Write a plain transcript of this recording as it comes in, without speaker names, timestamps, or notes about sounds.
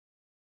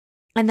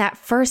And that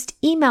first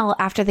email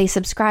after they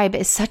subscribe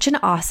is such an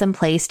awesome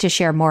place to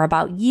share more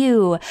about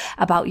you,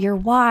 about your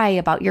why,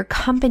 about your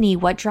company,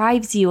 what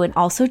drives you, and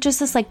also just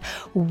this like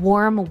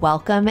warm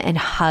welcome and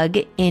hug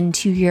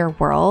into your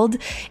world.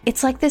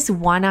 It's like this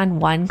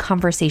one-on-one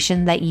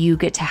conversation that you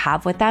get to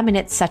have with them. And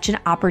it's such an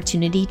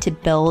opportunity to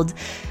build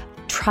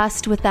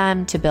trust with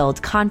them, to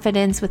build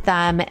confidence with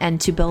them,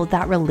 and to build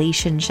that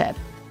relationship.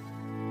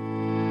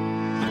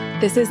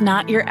 This is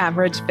not your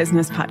average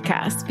business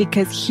podcast,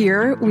 because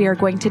here we are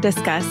going to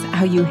discuss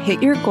how you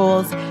hit your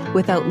goals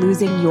without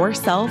losing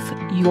yourself,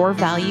 your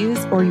values,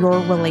 or your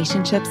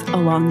relationships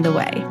along the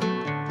way.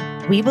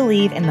 We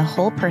believe in the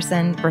whole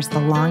person versus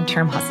the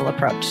long-term hustle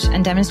approach,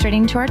 and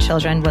demonstrating to our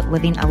children what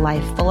living a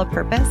life full of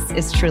purpose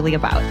is truly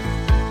about.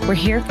 We're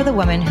here for the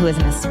woman who is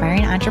an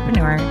aspiring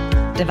entrepreneur,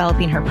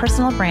 developing her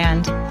personal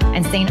brand,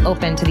 and staying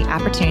open to the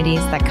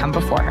opportunities that come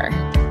before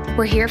her.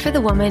 We're here for the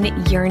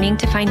woman yearning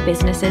to find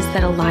businesses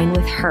that align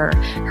with her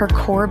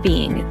core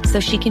being,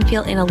 so she can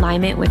feel in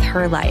alignment with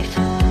her life.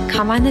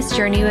 Come on this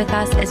journey with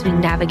us as we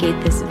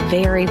navigate this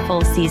very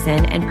full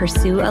season and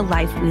pursue a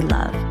life we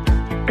love.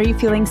 Are you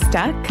feeling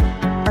stuck?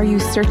 Are you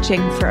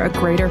searching for a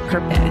greater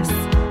purpose?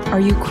 Are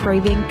you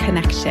craving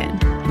connection?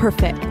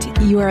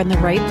 Perfect. You are in the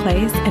right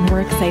place, and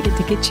we're excited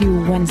to get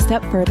you one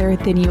step further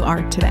than you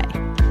are today.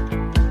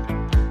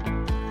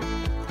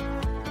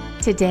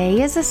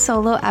 Today is a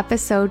solo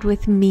episode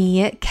with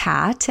me,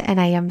 Kat,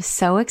 and I am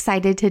so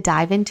excited to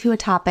dive into a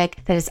topic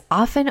that is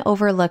often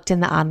overlooked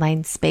in the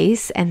online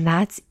space, and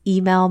that's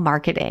email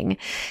marketing.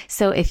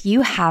 So if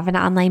you have an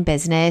online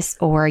business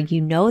or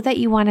you know that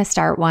you want to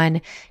start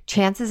one,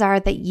 chances are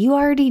that you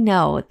already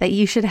know that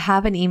you should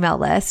have an email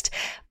list.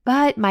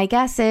 But my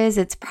guess is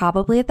it's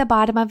probably at the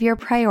bottom of your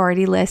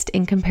priority list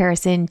in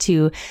comparison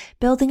to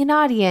building an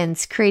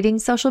audience, creating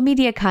social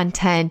media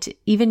content,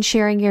 even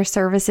sharing your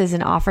services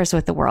and offers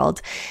with the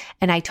world.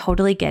 And I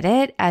totally get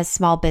it. As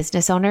small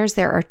business owners,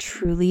 there are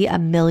truly a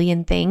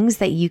million things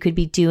that you could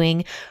be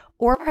doing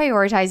or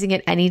prioritizing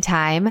at any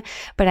time.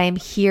 But I am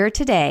here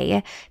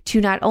today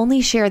to not only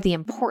share the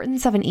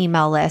importance of an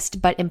email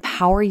list, but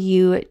empower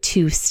you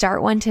to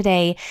start one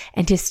today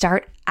and to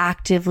start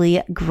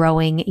actively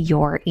growing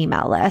your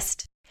email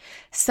list.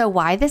 So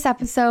why this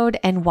episode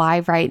and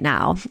why right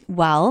now?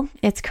 Well,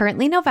 it's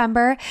currently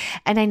November,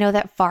 and I know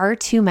that far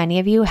too many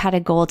of you had a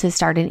goal to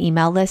start an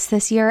email list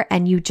this year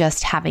and you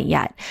just haven't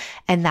yet.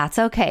 And that's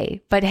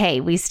okay. But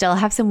hey, we still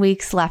have some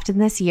weeks left in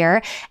this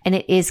year, and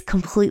it is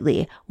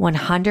completely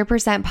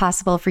 100%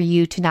 possible for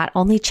you to not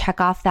only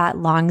check off that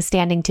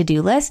long-standing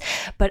to-do list,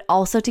 but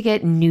also to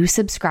get new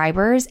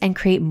subscribers and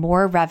create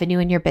more revenue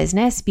in your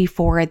business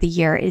before the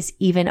year is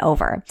even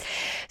over.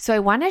 So I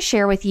want to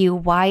share with you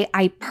why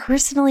I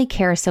personally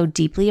care so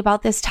deeply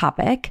about this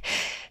topic.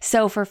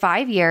 So for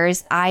 5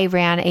 years, I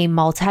ran a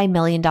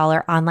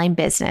multi-million-dollar online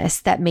business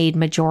that made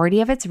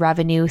majority of its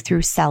revenue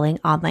through selling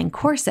online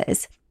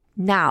courses.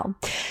 Now,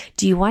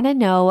 do you want to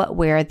know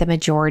where the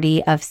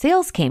majority of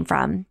sales came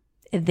from?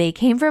 They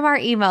came from our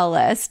email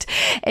list.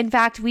 In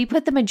fact, we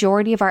put the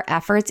majority of our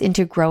efforts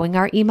into growing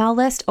our email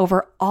list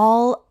over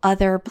all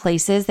other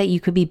places that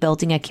you could be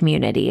building a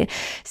community.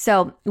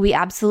 So we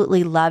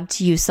absolutely love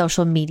to use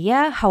social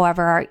media.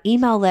 However, our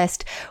email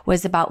list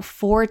was about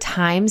 4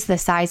 times the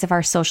size of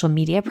our social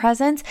media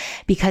presence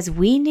because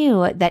we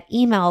knew that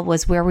email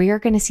was where we were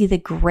going to see the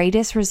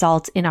greatest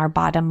results in our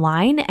bottom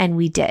line, and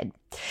we did.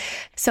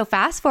 So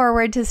fast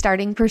forward to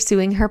starting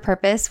pursuing her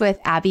purpose with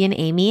Abby and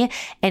Amy,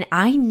 and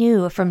I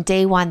knew from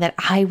day one that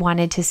I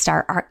wanted to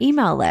start our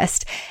email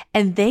list,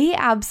 and they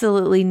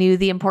absolutely knew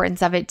the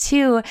importance of it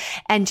too.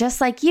 And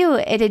just like you,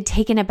 it had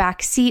taken a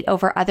back seat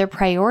over other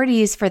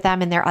priorities for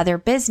them and their other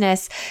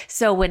business.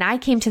 So when I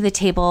came to the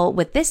table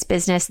with this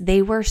business,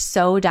 they were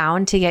so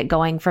down to get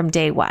going from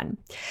day one.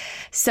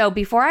 So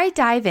before I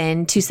dive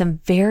into some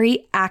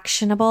very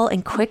actionable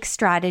and quick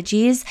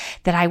strategies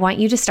that I want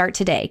you to start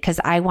today, because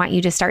I want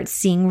you to start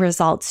seeing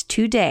results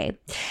today,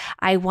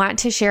 I want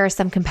to share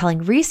some compelling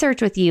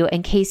research with you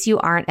in case you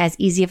aren't as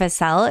easy of a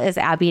sell as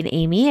Abby and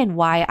Amy, and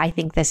why I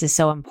think this is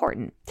so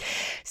important.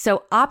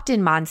 So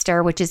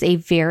OptinMonster, which is a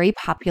very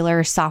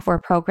popular software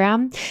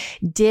program,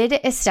 did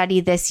a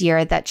study this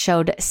year that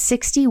showed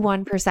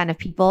 61% of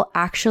people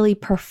actually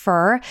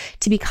prefer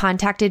to be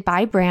contacted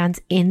by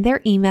brands in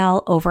their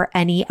email over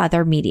any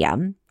other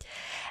medium.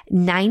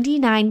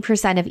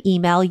 99% of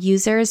email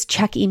users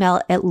check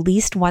email at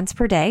least once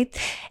per day,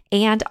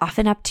 and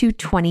often up to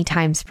 20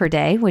 times per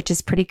day, which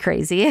is pretty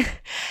crazy.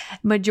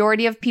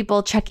 Majority of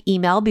people check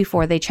email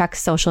before they check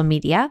social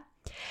media.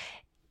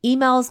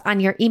 Emails on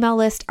your email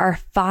list are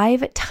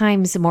 5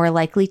 times more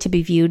likely to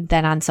be viewed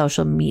than on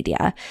social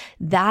media.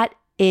 That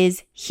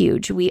is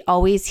huge. We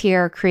always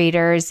hear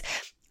creators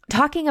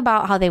talking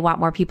about how they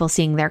want more people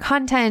seeing their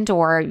content,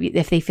 or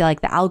if they feel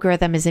like the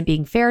algorithm isn't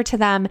being fair to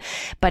them.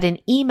 But in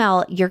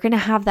email, you're going to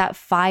have that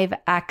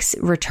 5x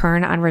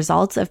return on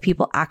results of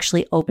people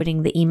actually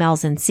opening the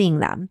emails and seeing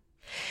them.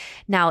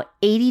 Now,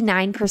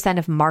 89%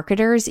 of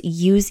marketers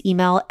use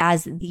email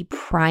as the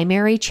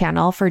primary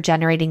channel for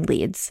generating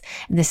leads.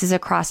 And this is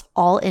across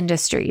all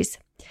industries.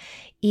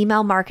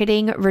 email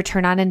marketing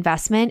return on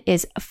investment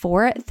is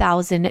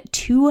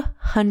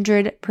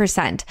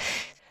 4,200%.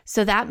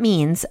 So that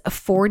means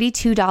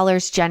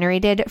 $42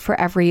 generated for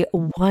every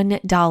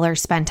 $1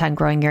 spent on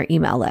growing your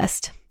email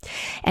list.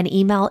 And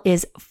email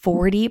is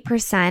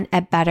 40%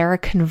 at better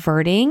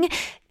converting,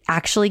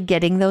 actually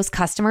getting those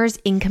customers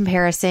in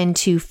comparison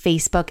to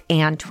Facebook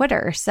and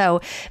Twitter. So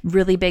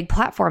really big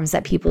platforms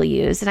that people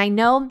use. And I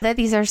know that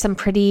these are some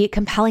pretty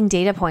compelling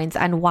data points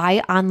on why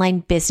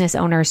online business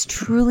owners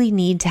truly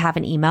need to have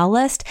an email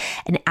list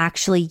and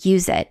actually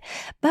use it.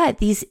 But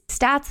these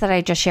stats that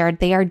I just shared,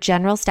 they are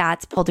general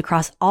stats pulled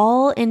across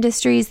all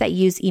industries that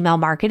use email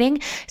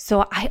marketing.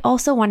 So I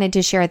also wanted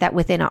to share that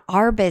within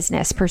our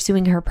business,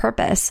 Pursuing Her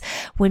Purpose,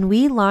 when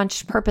we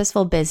launched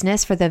Purposeful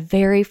Business for the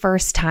very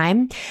first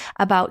time,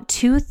 about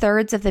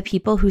 2/3 of the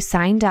people who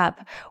signed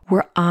up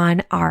were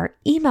on our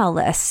email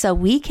list. So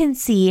we can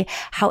see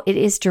how it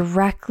is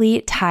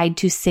directly tied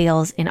to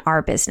sales in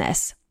our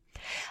business.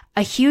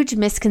 A huge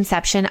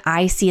misconception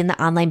I see in the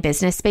online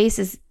business space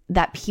is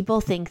that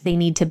people think they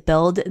need to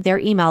build their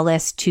email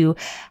list to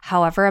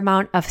however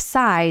amount of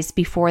size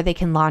before they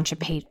can launch a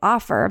paid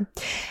offer.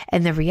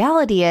 And the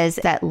reality is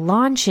that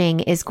launching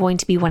is going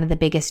to be one of the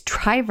biggest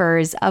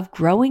drivers of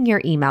growing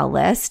your email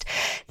list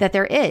that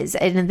there is.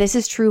 And this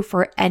is true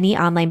for any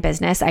online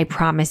business. I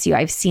promise you,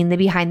 I've seen the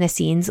behind the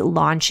scenes.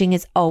 Launching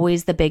is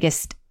always the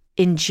biggest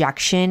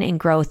injection in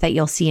growth that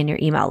you'll see in your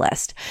email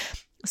list.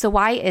 So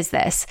why is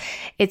this?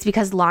 It's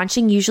because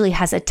launching usually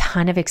has a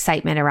ton of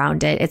excitement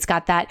around it. It's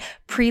got that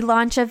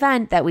pre-launch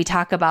event that we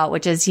talk about,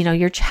 which is,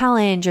 your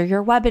challenge or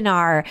your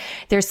webinar.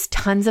 There's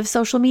tons of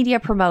social media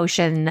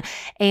promotion,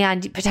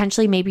 and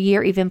potentially maybe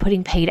you're even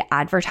putting paid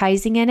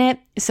advertising in it.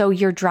 So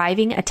you're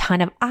driving a ton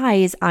of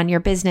eyes on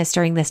your business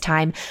during this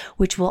time,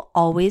 which will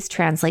always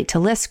translate to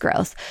list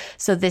growth.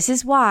 So this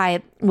is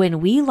why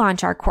when we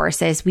launch our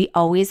courses, we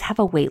always have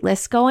a wait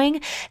list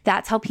going.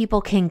 That's how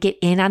people can get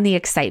in on the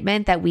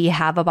excitement that we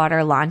have about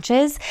our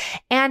launches.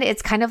 And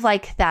it's kind of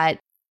like that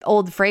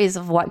old phrase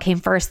of what came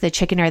first, the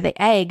chicken or the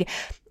egg.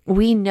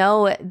 We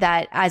know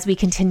that as we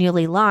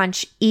continually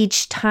launch,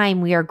 each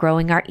time we are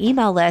growing our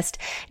email list.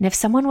 And if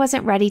someone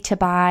wasn't ready to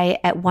buy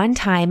at one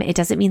time, it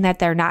doesn't mean that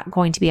they're not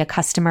going to be a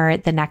customer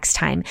the next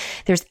time.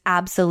 There's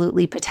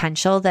absolutely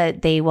potential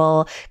that they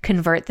will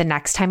convert the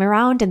next time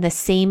around. And the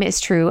same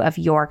is true of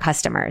your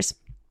customers.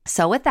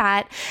 So with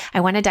that, I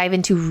want to dive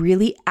into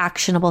really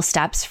actionable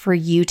steps for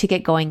you to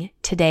get going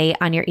today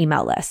on your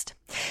email list.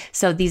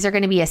 So these are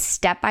going to be a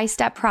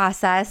step-by-step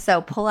process.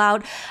 So pull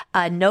out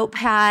a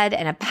notepad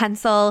and a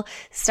pencil,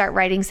 start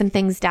writing some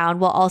things down.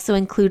 We'll also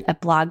include a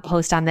blog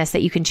post on this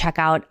that you can check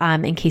out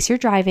in case you're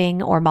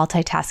driving or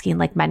multitasking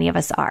like many of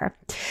us are.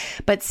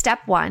 But step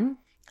one,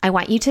 I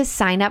want you to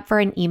sign up for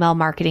an email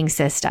marketing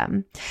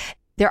system.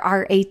 There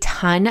are a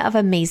ton of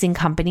amazing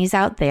companies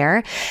out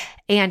there.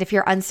 And if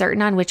you're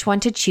uncertain on which one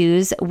to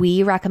choose,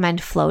 we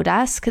recommend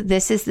Flowdesk.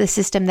 This is the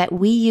system that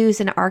we use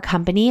in our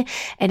company.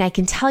 And I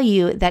can tell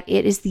you that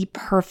it is the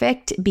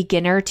perfect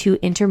beginner to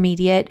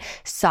intermediate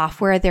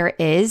software there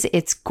is.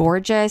 It's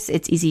gorgeous.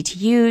 It's easy to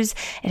use.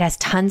 It has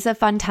tons of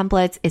fun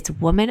templates. It's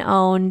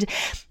woman-owned.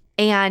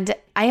 And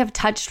I have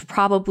touched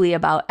probably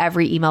about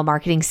every email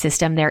marketing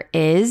system there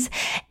is.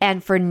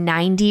 And for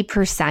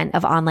 90%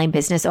 of online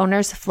business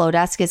owners,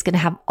 Flowdesk is going to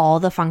have all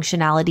the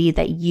functionality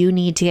that you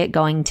need to get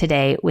going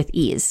today with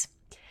ease.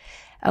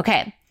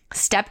 Okay,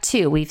 step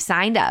two, we've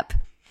signed up.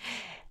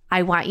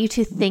 I want you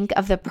to think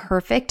of the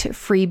perfect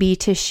freebie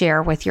to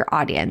share with your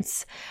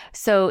audience.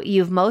 So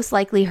you've most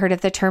likely heard of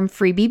the term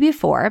freebie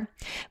before,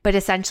 but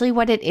essentially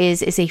what it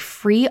is a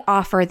free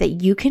offer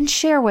that you can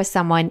share with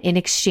someone in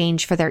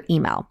exchange for their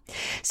email.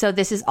 So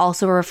this is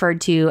also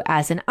referred to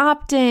as an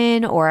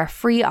opt-in or a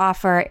free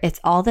offer. It's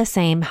all the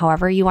same,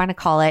 however you want to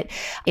call it.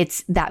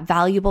 It's that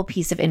valuable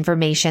piece of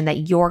information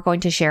that you're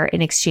going to share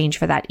in exchange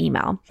for that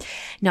email.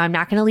 Now, I'm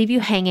not going to leave you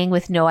hanging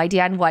with no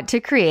idea on what to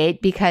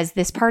create because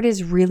this part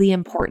is really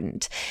important.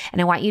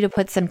 And I want you to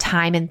put some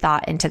time and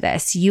thought into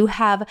this. You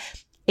have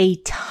a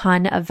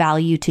ton of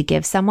value to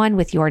give someone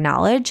with your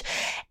knowledge.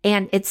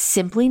 And it's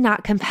simply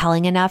not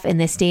compelling enough in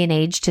this day and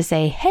age to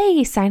say,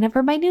 hey, sign up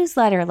for my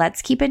newsletter.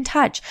 Let's keep in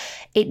touch.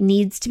 It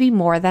needs to be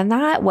more than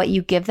that. What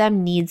you give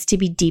them needs to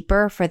be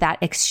deeper for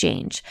that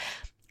exchange.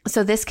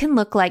 So this can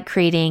look like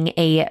creating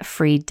a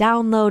free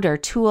download or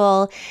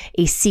tool,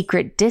 a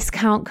secret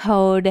discount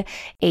code,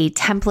 a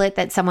template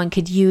that someone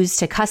could use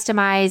to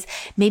customize,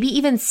 maybe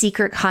even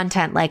secret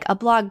content like a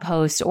blog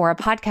post or a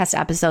podcast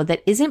episode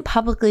that isn't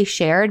publicly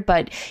shared,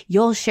 but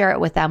you'll share it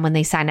with them when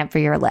they sign up for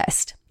your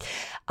list.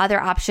 Other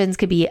options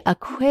could be a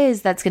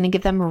quiz that's going to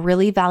give them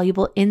really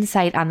valuable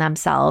insight on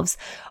themselves,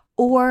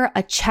 or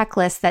a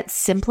checklist that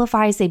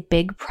simplifies a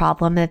big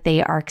problem that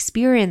they are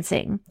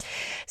experiencing.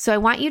 So I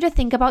want you to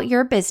think about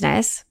your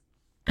business.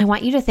 I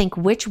want you to think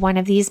which one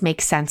of these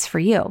makes sense for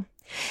you.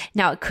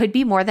 Now, it could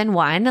be more than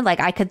one. Like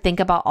I could think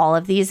about all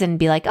of these and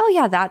be like, oh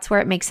yeah, that's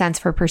where it makes sense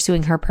for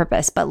Pursuing Her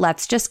Purpose. But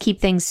let's just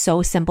keep things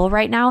so simple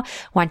right now. I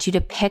want you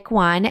to pick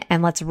one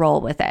and let's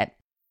roll with it.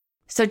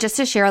 So just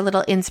to share a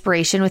little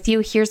inspiration with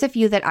you, here's a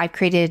few that I've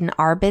created in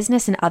our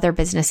business and other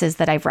businesses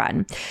that I've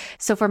run.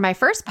 So for my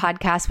first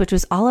podcast, which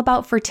was all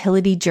about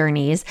fertility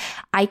journeys,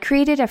 I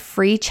created a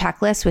free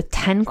checklist with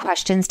 10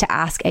 questions to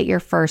ask at your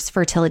first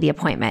fertility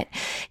appointment.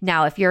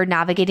 Now, if you're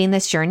navigating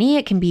this journey,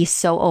 it can be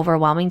so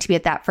overwhelming to be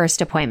at that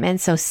first appointment.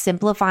 So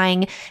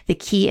simplifying the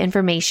key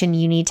information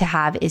you need to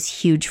have is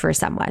huge for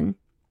someone.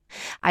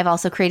 I've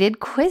also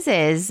created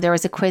quizzes. There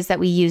was a quiz that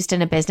we used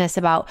in a business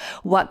about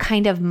what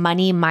kind of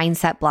money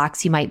mindset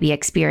blocks you might be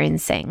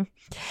experiencing.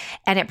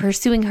 And at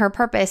Pursuing Her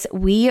Purpose,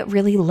 we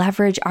really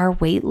leverage our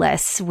wait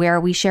lists where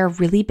we share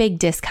really big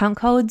discount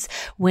codes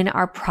when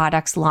our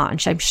products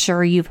launch. I'm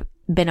sure you've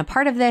been a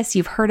part of this.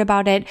 You've heard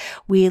about it.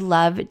 We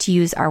love to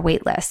use our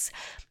wait lists.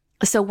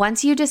 So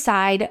once you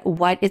decide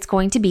what it's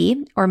going to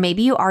be, or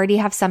maybe you already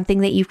have something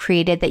that you've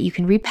created that you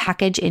can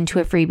repackage into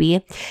a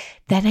freebie,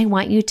 then I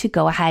want you to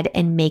go ahead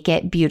and make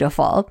it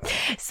beautiful.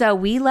 So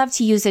we love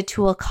to use a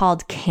tool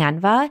called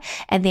Canva,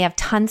 and they have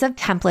tons of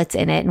templates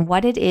in it. And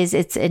what it is,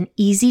 it's an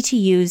easy to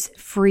use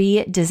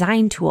free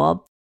design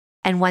tool.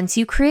 And once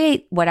you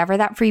create whatever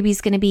that freebie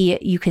is going to be,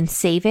 you can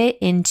save it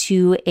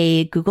into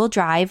a Google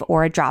Drive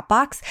or a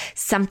Dropbox,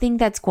 something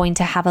that's going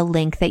to have a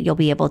link that you'll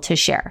be able to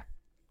share.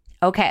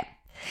 Okay.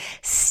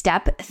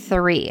 Step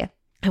 3,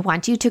 I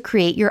want you to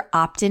create your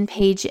opt-in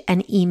page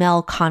and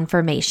email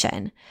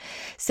confirmation.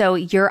 So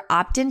your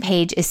opt-in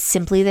page is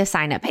simply the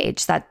sign-up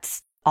page.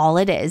 That's all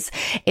it is.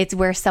 It's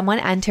where someone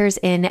enters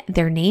in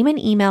their name and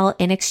email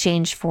in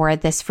exchange for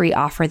this free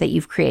offer that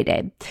you've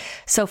created.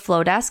 So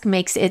Flowdesk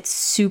makes it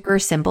super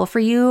simple for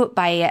you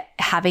by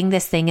having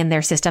this thing in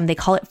their system. They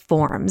call it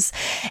forms.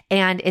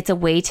 And it's a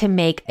way to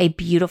make a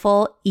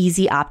beautiful,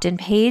 easy opt-in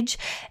page.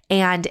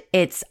 And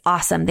it's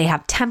awesome. They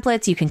have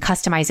templates. You can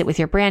customize it with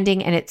your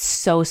branding, and it's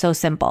so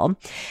simple.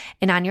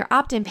 And on your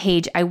opt-in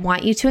page, I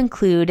want you to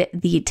include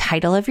the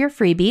title of your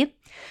freebie,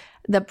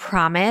 the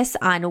promise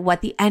on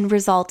what the end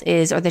result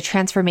is or the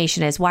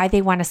transformation is, why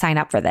they want to sign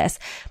up for this.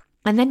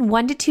 And then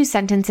 1 to 2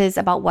 sentences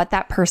about what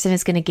that person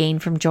is going to gain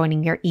from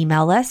joining your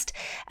email list.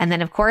 And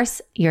then, of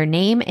course, your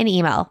name and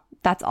email.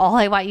 That's all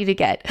I want you to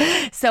get.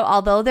 So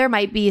although there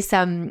might be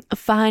some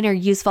fun or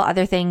useful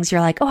other things, you're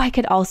like, oh, I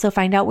could also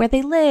find out where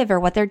they live or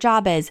what their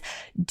job is.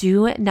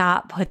 Do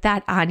not put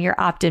that on your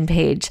opt-in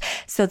page.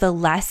 So the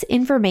less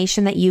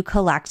information that you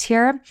collect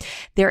here,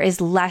 there is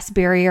less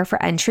barrier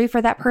for entry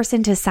for that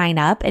person to sign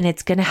up, and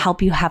it's going to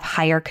help you have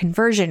higher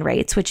conversion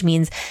rates, which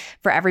means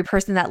for every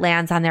person that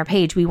lands on their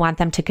page, we want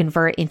them to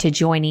convert into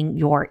joining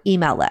your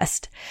email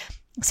list.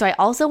 So I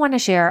also want to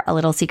share a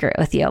little secret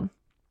with you.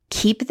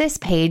 Keep this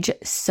page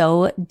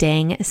so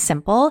dang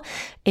simple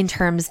in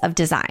terms of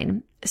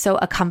design. So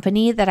a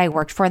company that I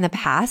worked for in the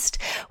past,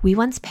 we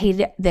once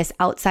paid this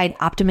outside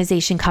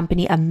optimization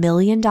company $1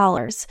 million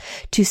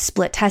to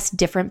split test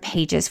different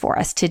pages for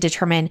us to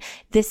determine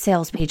this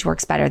sales page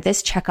works better,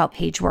 this checkout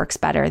page works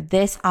better,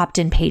 this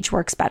opt-in page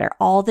works better,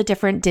 all the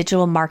different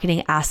digital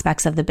marketing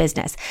aspects of the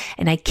business.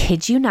 And I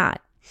kid you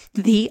not,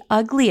 the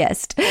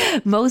ugliest,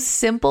 most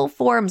simple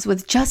forms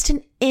with just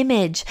an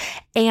image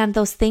and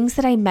those things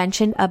that I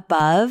mentioned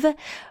above,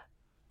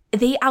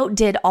 they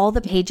outdid all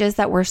the pages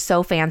that were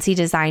so fancy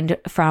designed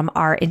from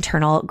our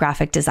internal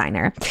graphic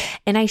designer.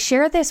 And I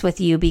share this with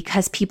you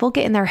because people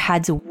get in their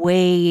heads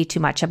way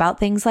too much about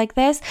things like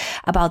this,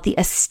 about the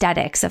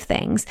aesthetics of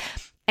things.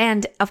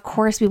 And of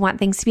course, we want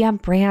things to be on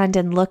brand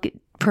and look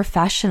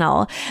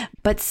professional,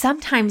 but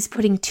sometimes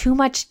putting too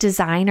much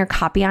design or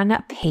copy on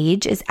a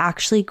page is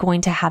actually going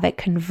to have it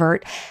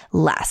convert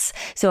less.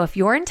 So if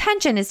your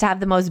intention is to have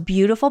the most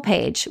beautiful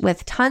page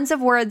with tons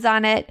of words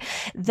on it,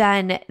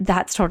 then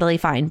that's totally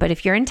fine. But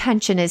if your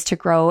intention is to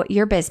grow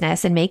your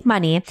business and make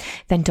money,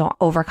 then don't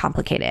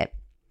overcomplicate it.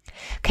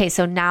 Okay,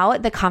 so now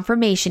the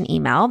confirmation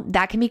email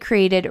that can be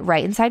created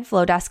right inside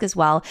Flowdesk as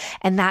well.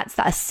 And that's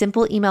a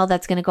simple email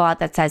that's going to go out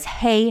that says,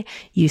 hey,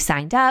 you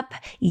signed up.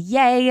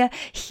 Yay.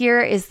 Here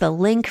is the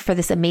link for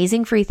this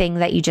amazing free thing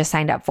that you just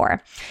signed up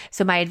for.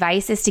 So my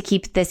advice is to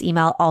keep this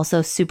email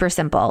also super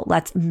simple.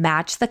 Let's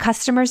match the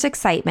customer's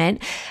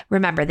excitement.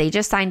 Remember, they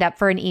just signed up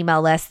for an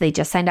email list. They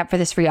just signed up for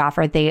this free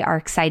offer. They are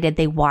excited.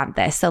 They want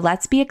this. So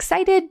let's be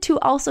excited to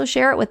also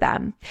share it with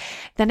them.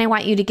 Then I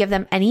want you to give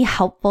them any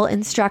helpful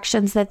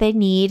instructions that they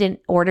need in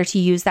order to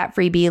use that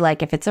freebie.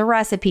 Like if it's a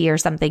recipe or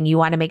something, you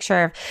want to make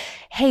sure,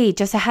 hey,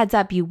 just a heads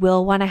up, you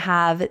will want to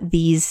have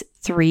these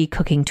 3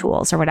 cooking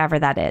tools or whatever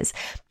that is.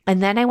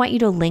 And then I want you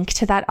to link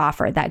to that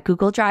offer, that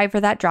Google Drive or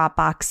that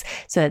Dropbox,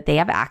 so that they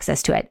have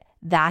access to it.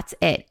 That's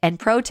it. And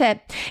pro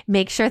tip,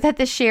 make sure that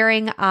the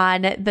sharing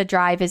on the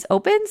drive is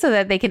open so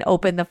that they can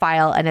open the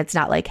file and it's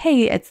not like,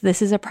 hey,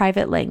 this is a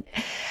private link.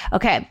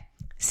 Okay.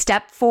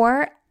 Step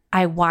 4,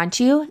 I want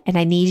you and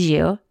I need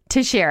you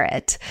to share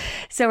it.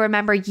 So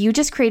remember, you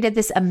just created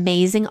this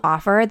amazing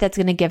offer that's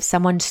going to give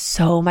someone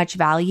so much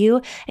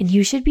value, and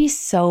you should be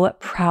so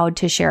proud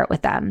to share it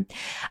with them.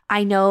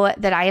 I know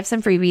that I have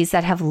some freebies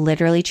that have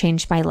literally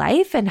changed my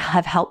life and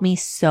have helped me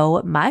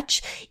so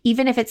much,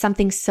 even if it's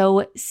something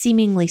so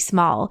seemingly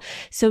small.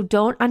 So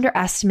don't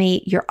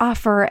underestimate your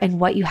offer and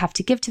what you have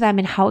to give to them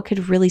and how it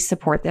could really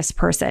support this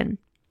person.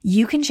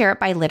 You can share it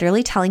by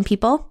literally telling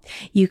people.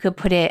 You could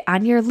put it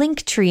on your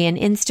Linktree in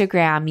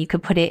Instagram. You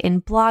could put it in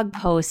blog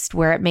posts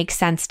where it makes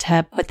sense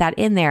to put that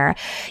in there.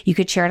 You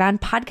could share it on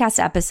podcast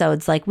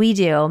episodes like we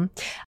do.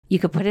 You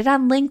could put it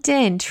on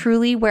LinkedIn,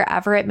 truly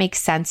wherever it makes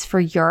sense for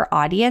your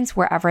audience,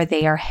 wherever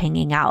they are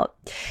hanging out.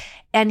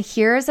 And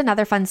here's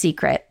another fun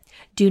secret.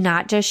 Do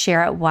not just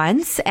share it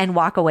once and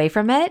walk away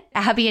from it.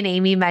 Abby and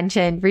Amy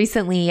mentioned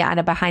recently on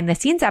a behind the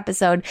scenes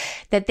episode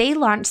that they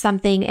launched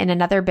something in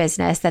another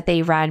business that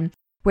they run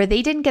where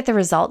they didn't get the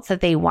results that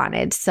they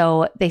wanted.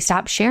 So they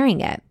stopped sharing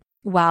it.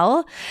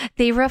 Well,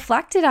 they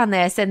reflected on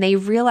this and they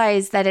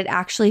realized that it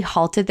actually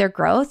halted their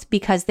growth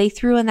because they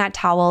threw in that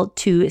towel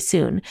too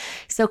soon.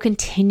 So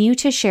continue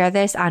to share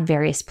this on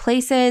various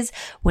places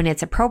when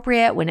it's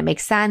appropriate, when it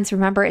makes sense.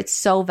 Remember, it's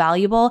so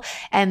valuable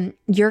and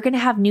you're going to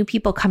have new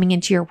people coming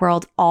into your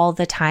world all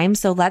the time.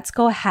 So let's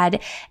go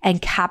ahead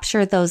and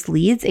capture those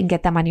leads and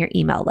get them on your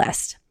email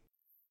list.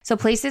 So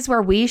places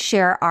where we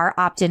share our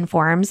opt-in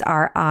forms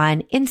are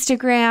on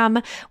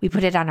Instagram. We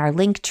put it on our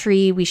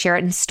Linktree. We share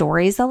it in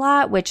stories a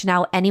lot, which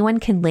now anyone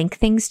can link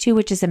things to,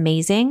 which is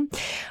amazing.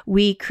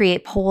 We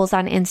create polls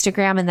on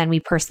Instagram and then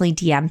we personally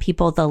DM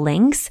people the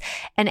links.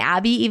 And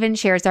Abby even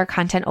shares our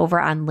content over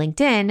on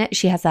LinkedIn.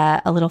 She has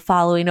a little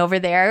following over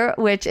there,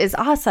 which is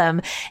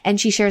awesome.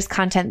 And she shares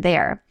content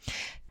there.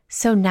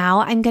 So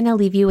now I'm going to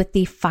leave you with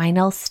the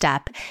final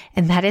step,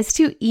 and that is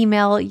to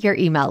email your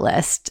email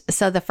list.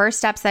 So the first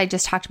steps that I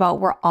just talked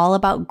about were all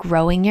about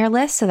growing your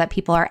list so that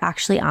people are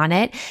actually on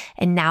it.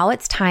 And now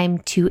it's time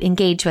to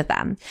engage with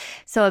them.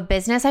 So a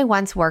business I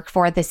once worked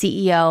for, the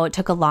CEO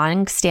took a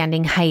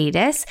long-standing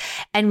hiatus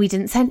and we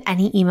didn't send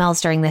any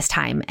emails during this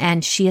time.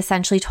 And she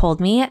essentially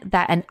told me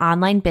that an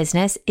online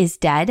business is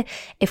dead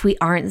if we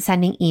aren't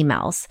sending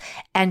emails.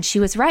 And she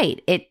was right.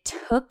 It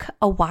took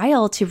a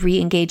while to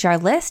re-engage our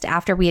list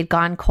after we had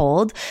gone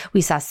cold.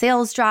 We saw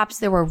sales drops.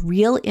 There were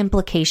real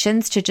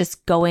implications to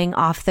just going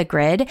off the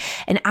grid.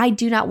 And I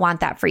do not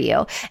want that for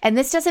you. And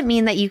this doesn't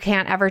mean that you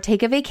can't ever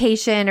take a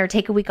vacation or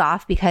take a week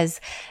off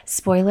because,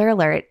 spoiler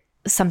alert,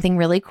 something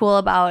really cool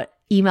about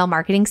email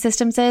marketing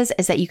systems is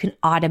that you can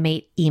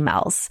automate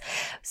emails.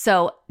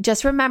 So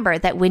just remember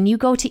that when you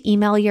go to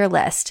email your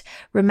list,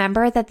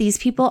 remember that these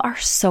people are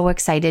so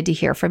excited to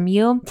hear from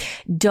you.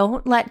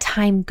 Don't let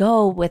time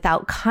go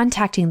without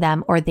contacting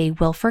them or they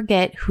will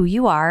forget who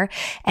you are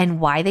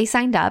and why they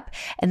signed up.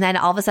 And then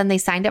all of a sudden they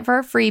signed up for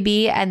a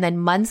freebie. And then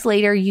months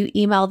later you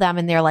email them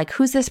and they're like,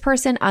 who's this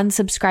person?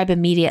 Unsubscribe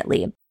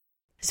immediately.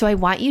 So I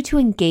want you to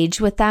engage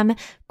with them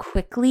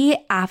quickly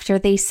after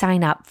they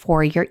sign up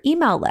for your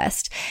email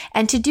list.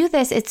 And to do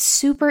this, it's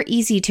super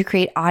easy to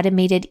create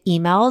automated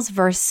emails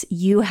versus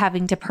you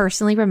having to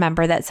personally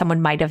remember that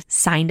someone might have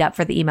signed up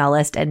for the email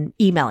list and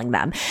emailing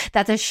them.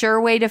 That's a sure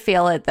way to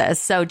fail at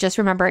this. So just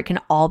remember it can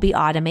all be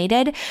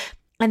automated.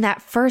 And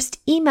that first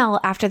email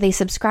after they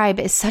subscribe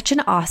is such an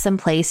awesome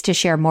place to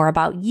share more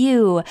about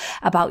you,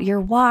 about your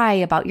why,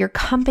 about your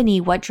company,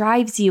 what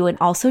drives you, and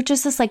also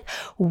just this like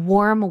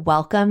warm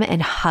welcome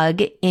and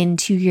hug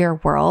into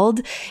your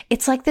world.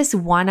 It's like this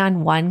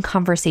one-on-one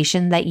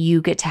conversation that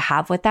you get to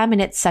have with them.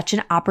 And it's such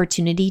an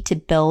opportunity to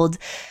build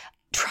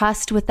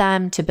trust with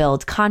them, to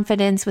build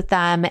confidence with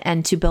them,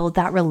 and to build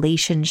that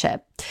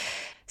relationship.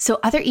 So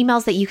other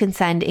emails that you can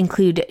send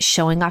include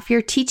showing off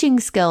your teaching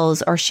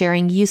skills or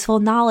sharing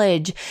useful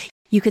knowledge.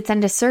 You could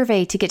send a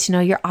survey to get to know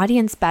your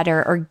audience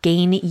better or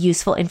gain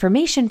useful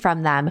information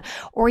from them.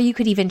 Or you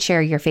could even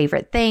share your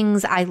favorite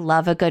things. I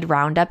love a good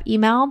roundup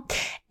email.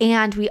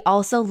 And we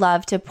also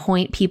love to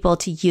point people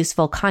to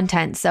useful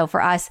content. So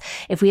for us,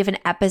 if we have an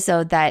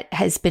episode that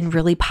has been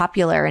really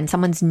popular and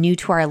someone's new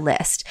to our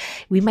list,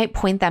 we might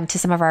point them to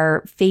some of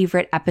our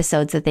favorite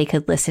episodes that they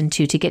could listen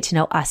to get to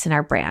know us and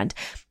our brand.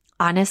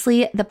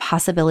 Honestly, the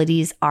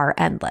possibilities are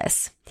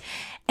endless.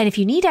 And if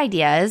you need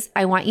ideas,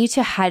 I want you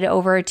to head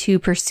over to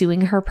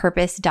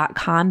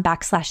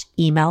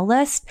pursuingherpurpose.com/email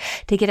list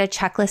to get a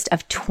checklist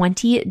of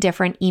 20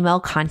 different email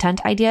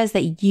content ideas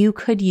that you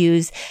could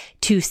use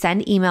to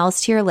send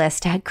emails to your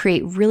list to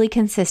create really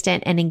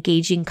consistent and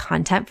engaging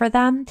content for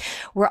them.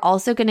 We're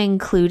also going to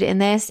include in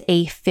this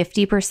a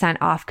 50%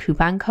 off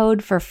coupon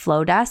code for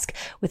Flowdesk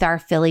with our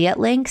affiliate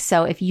link.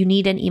 So if you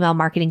need an email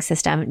marketing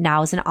system,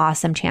 now is an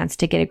awesome chance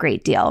to get a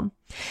great deal.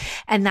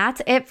 And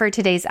that's it for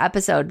today's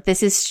episode.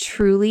 This is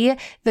truly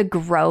the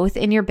growth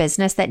in your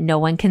business that no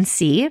one can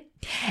see.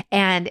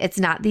 And it's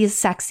not these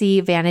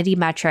sexy vanity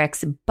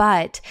metrics,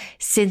 but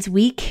since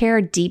we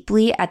care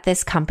deeply at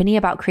this company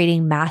about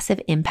creating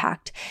massive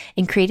impact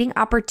and creating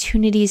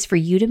opportunities for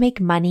you to make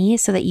money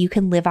so that you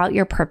can live out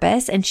your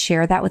purpose and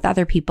share that with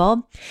other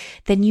people,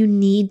 then you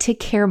need to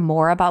care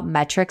more about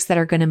metrics that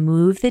are going to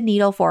move the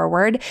needle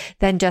forward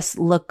than just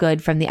look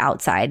good from the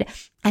outside.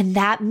 And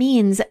that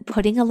means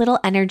putting a little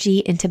energy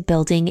into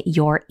building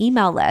your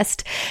email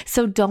list.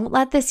 So don't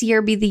let this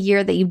year be the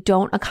year that you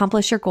don't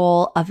accomplish your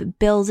goal of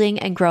building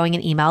and growing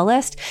an email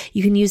list.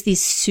 You can use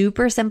these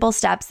super simple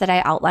steps that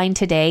I outlined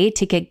today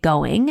to get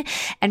going.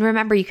 And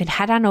remember, you can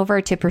head on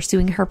over to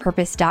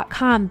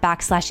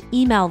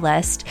pursuingherpurpose.com/email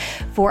list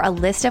for a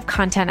list of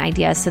content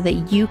ideas so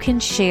that you can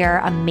share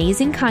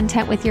amazing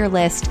content with your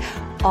list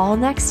all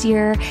next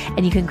year.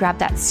 And you can grab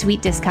that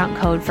sweet discount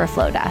code for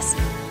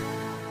Flowdesk.